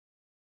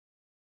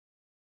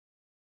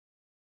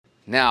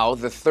Now,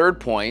 the third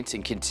point,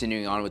 and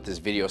continuing on with this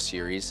video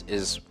series,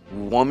 is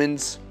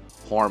women's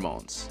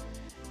hormones.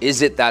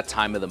 Is it that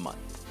time of the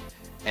month?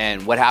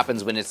 And what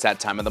happens when it's that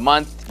time of the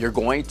month? You're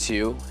going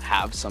to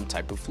have some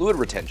type of fluid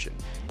retention.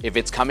 If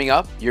it's coming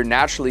up, you're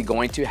naturally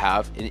going to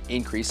have an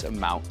increased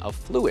amount of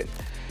fluid.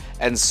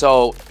 And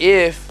so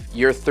if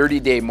your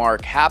 30-day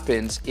mark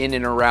happens in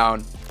and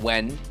around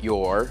when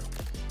your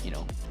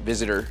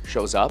visitor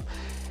shows up,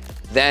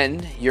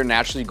 then you're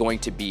naturally going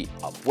to be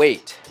up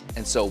weight.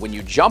 And so when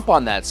you jump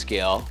on that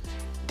scale,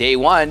 day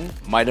 1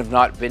 might have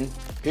not been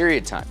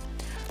period time,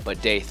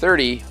 but day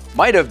 30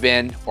 might have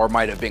been, or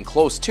might have been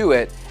close to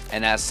it,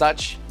 and as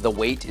such, the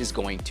weight is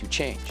going to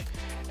change.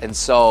 And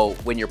so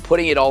when you're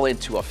putting it all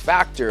into a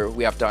factor,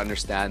 we have to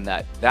understand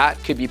that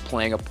that could be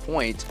playing a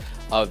point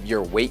of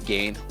your weight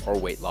gain or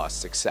weight loss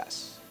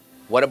success.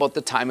 What about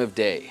the time of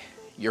day,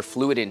 your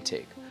fluid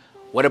intake?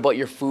 What about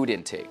your food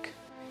intake?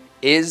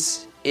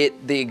 Is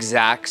it the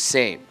exact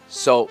same?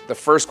 So the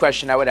first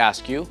question I would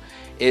ask you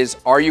is,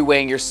 are you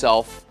weighing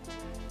yourself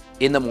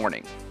in the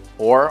morning?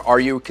 Or are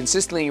you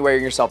consistently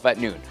weighing yourself at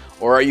noon?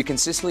 Or are you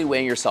consistently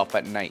weighing yourself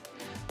at night?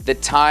 The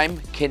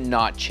time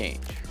cannot change.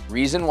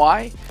 Reason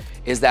why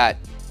is that,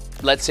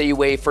 let's say you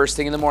weigh first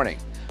thing in the morning.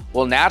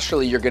 Well,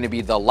 naturally, you're gonna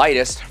be the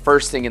lightest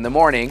first thing in the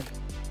morning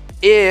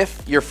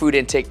if your food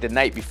intake the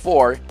night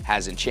before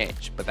hasn't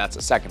changed, but that's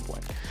a second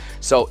point.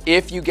 So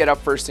if you get up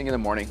first thing in the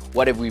morning,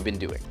 what have we been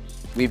doing?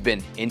 We've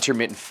been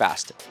intermittent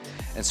fasting.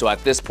 And so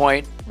at this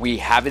point, we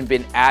haven't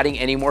been adding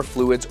any more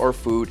fluids or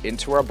food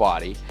into our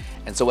body.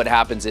 And so what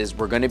happens is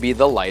we're gonna be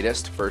the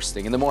lightest first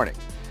thing in the morning.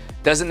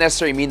 Doesn't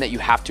necessarily mean that you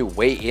have to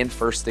weigh in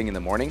first thing in the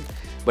morning,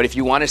 but if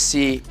you wanna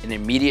see an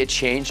immediate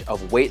change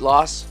of weight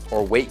loss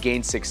or weight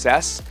gain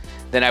success,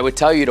 then I would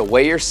tell you to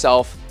weigh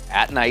yourself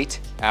at night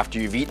after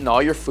you've eaten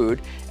all your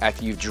food,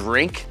 after you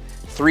drink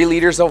 3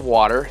 liters of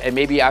water, and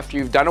maybe after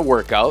you've done a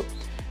workout,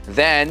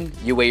 then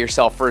you weigh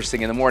yourself first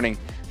thing in the morning.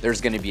 There's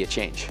gonna be a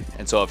change.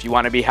 And so if you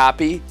wanna be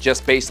happy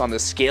just based on the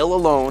scale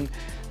alone,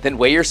 then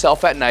weigh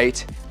yourself at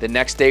night, the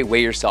next day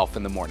weigh yourself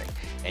in the morning,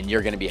 and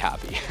you're gonna be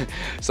happy.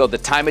 So the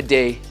time of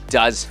day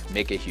does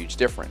make a huge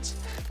difference.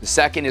 The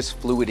second is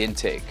fluid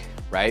intake,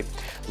 right?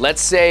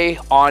 Let's say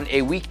on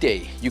a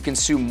weekday, you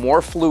consume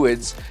more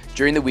fluids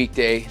during the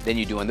weekday than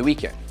you do on the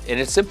weekend. And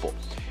it's simple.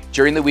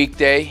 During the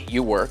weekday,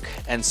 you work,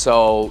 and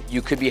so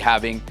you could be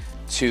having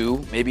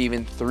 2, maybe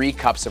even 3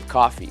 cups of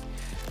coffee.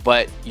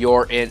 But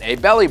you're in a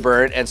belly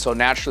burn, and so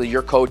naturally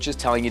your coach is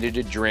telling you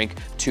to drink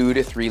 2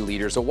 to 3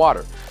 liters of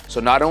water. So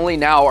not only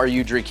now are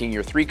you drinking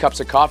your 3 cups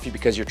of coffee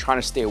because you're trying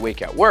to stay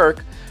awake at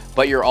work,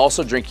 but you're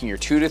also drinking your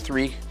 2 to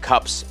 3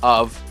 cups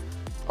of,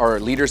 or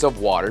liters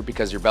of water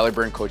because your belly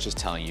burn coach is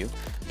telling you,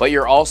 but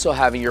you're also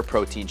having your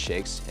protein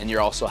shakes and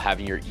you're also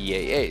having your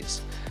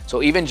EAAs.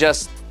 So even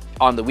just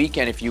on the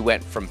weekend, if you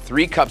went from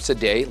 3 cups a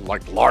day,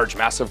 like large,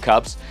 massive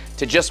cups,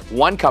 to just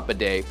 1 cup a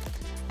day,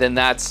 then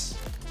that's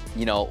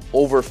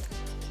over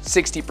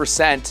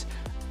 60%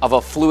 of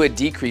a fluid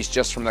decrease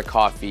just from the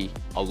coffee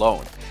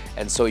alone.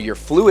 And so your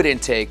fluid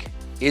intake,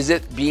 is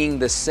it being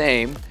the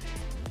same?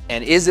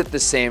 And is it the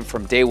same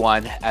from day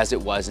 1 as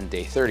it was in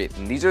day 30?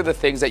 And these are the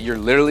things that you're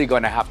literally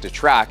going to have to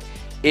track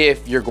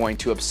if you're going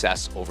to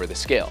obsess over the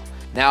scale.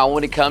 Now,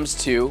 when it comes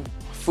to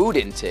food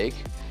intake,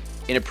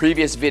 in a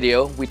previous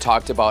video, we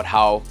talked about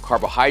how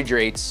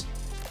carbohydrates,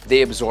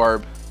 they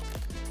absorb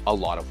a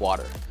lot of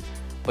water.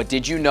 But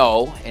did you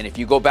know, and if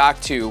you go back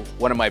to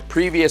one of my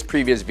previous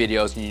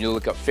videos and you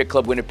look up Fit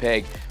Club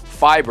Winnipeg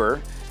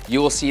fiber,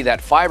 you will see that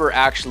fiber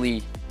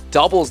actually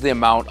doubles the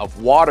amount of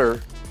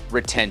water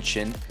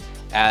retention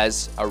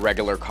as a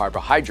regular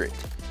carbohydrate.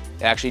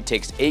 It actually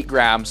takes 8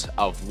 grams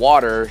of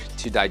water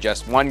to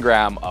digest 1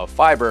 gram of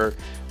fiber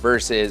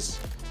versus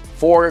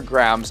 4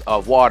 grams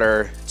of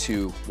water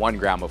to 1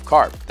 gram of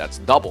carb. That's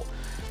double.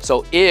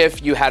 So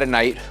if you had a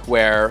night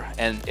where,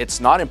 and it's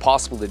not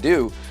impossible to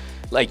do,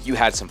 like you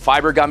had some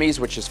fiber gummies,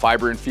 which is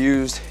fiber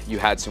infused, you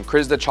had some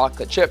Crisda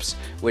chocolate chips,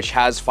 which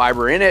has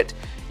fiber in it,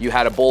 you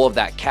had a bowl of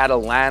that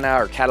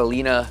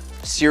Catalina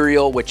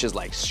cereal, which is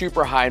like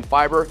super high in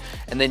fiber,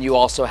 and then you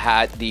also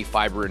had the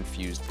fiber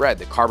infused bread,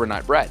 the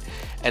carbonite bread.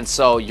 And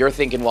so you're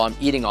thinking, well, I'm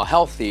eating all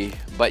healthy,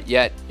 but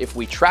yet if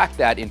we track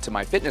that into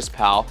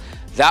MyFitnessPal,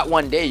 that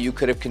one day you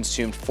could have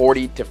consumed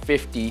 40 to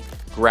 50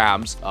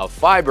 grams of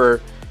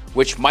fiber,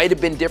 which might have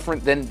been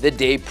different than the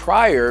day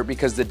prior,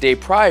 because the day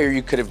prior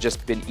you could have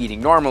just been eating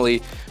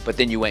normally, but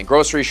then you went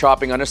grocery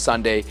shopping on a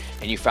Sunday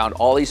and you found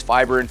all these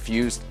fiber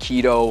infused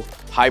keto,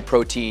 high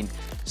protein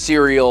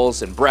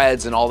cereals and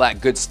breads and all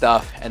that good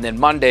stuff. And then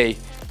Monday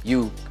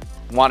you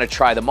want to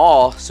try them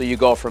all. So you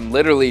go from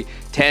literally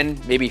 10,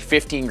 maybe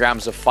 15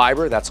 grams of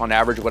fiber. That's on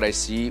average what I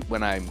see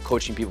when I'm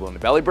coaching people in the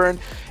belly burn.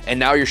 And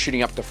now you're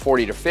shooting up to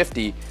 40 to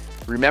 50.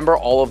 Remember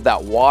all of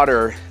that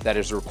water that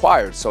is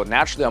required. So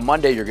naturally on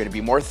Monday, you're going to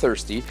be more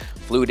thirsty.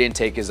 Fluid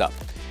intake is up.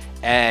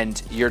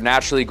 And you're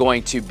naturally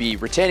going to be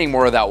retaining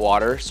more of that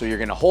water. So you're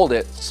going to hold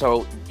it.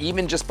 So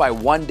even just by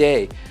one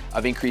day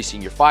of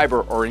increasing your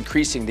fiber or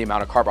increasing the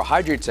amount of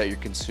carbohydrates that you're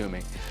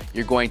consuming,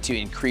 you're going to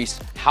increase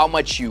how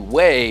much you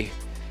weigh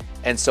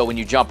And so when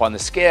you jump on the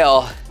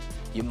scale,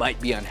 you might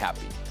be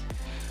unhappy.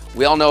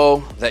 We all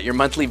know that your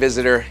monthly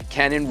visitor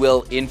can and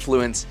will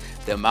influence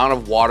the amount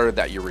of water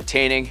that you're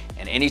retaining,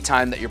 and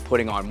anytime that you're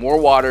putting on more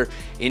water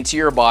into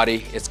your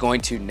body, it's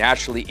going to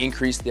naturally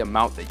increase the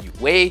amount that you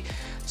weigh.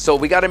 So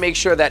we gotta make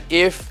sure that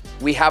if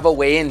we have a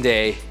weigh-in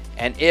day,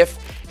 and if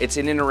it's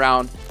in and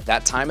around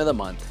that time of the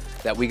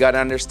month, that we gotta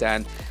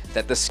understand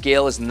that the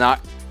scale is not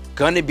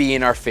gonna be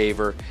in our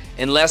favor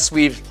unless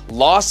we've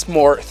lost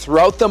more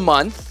throughout the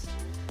month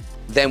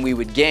than we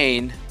would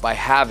gain by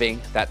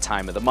having that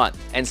time of the month.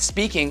 And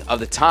speaking of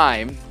the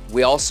time,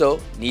 we also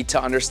need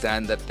to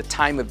understand that the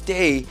time of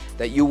day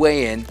that you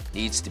weigh in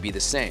needs to be the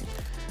same.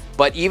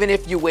 But even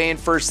if you weigh in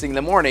first thing in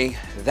the morning,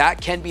 that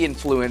can be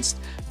influenced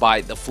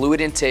by the fluid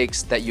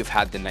intakes that you've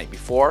had the night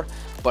before,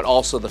 but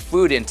also the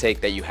food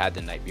intake that you had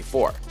the night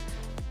before.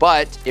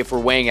 But if we're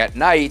weighing at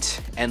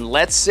night, and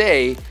let's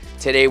say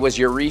today was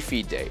your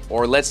refeed day,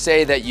 or let's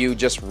say that you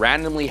just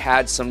randomly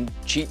had some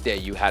cheat day,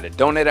 you had a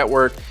donut at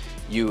work,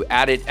 you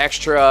added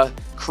extra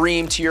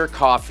cream to your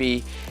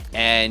coffee,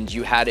 and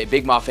you had a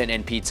big muffin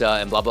and pizza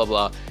and blah, blah,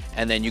 blah,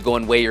 and then you go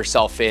and weigh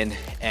yourself in,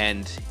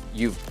 and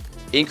you've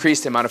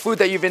increased the amount of food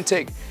that you've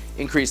intake,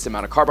 increased the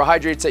amount of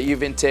carbohydrates that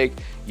you've intake,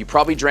 you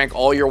probably drank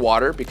all your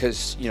water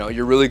because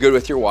you're really good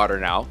with your water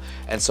now.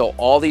 And so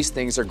all these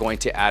things are going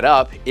to add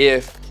up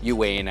if you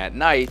weigh in at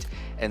night,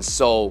 and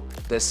so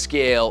the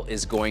scale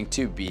is going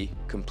to be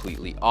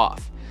completely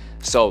off.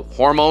 So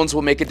hormones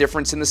will make a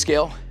difference in the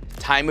scale.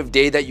 Time of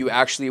day that you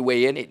actually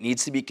weigh in, it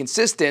needs to be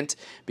consistent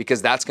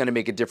because that's gonna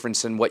make a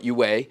difference in what you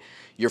weigh.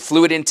 Your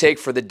fluid intake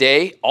for the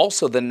day,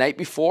 also the night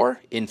before,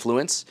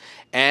 influence,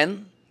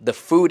 and the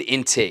food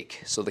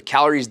intake. So the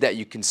calories that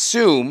you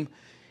consume,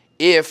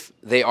 if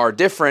they are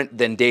different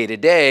than day to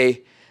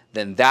day,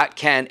 then that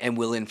can and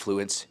will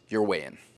influence your weigh-in.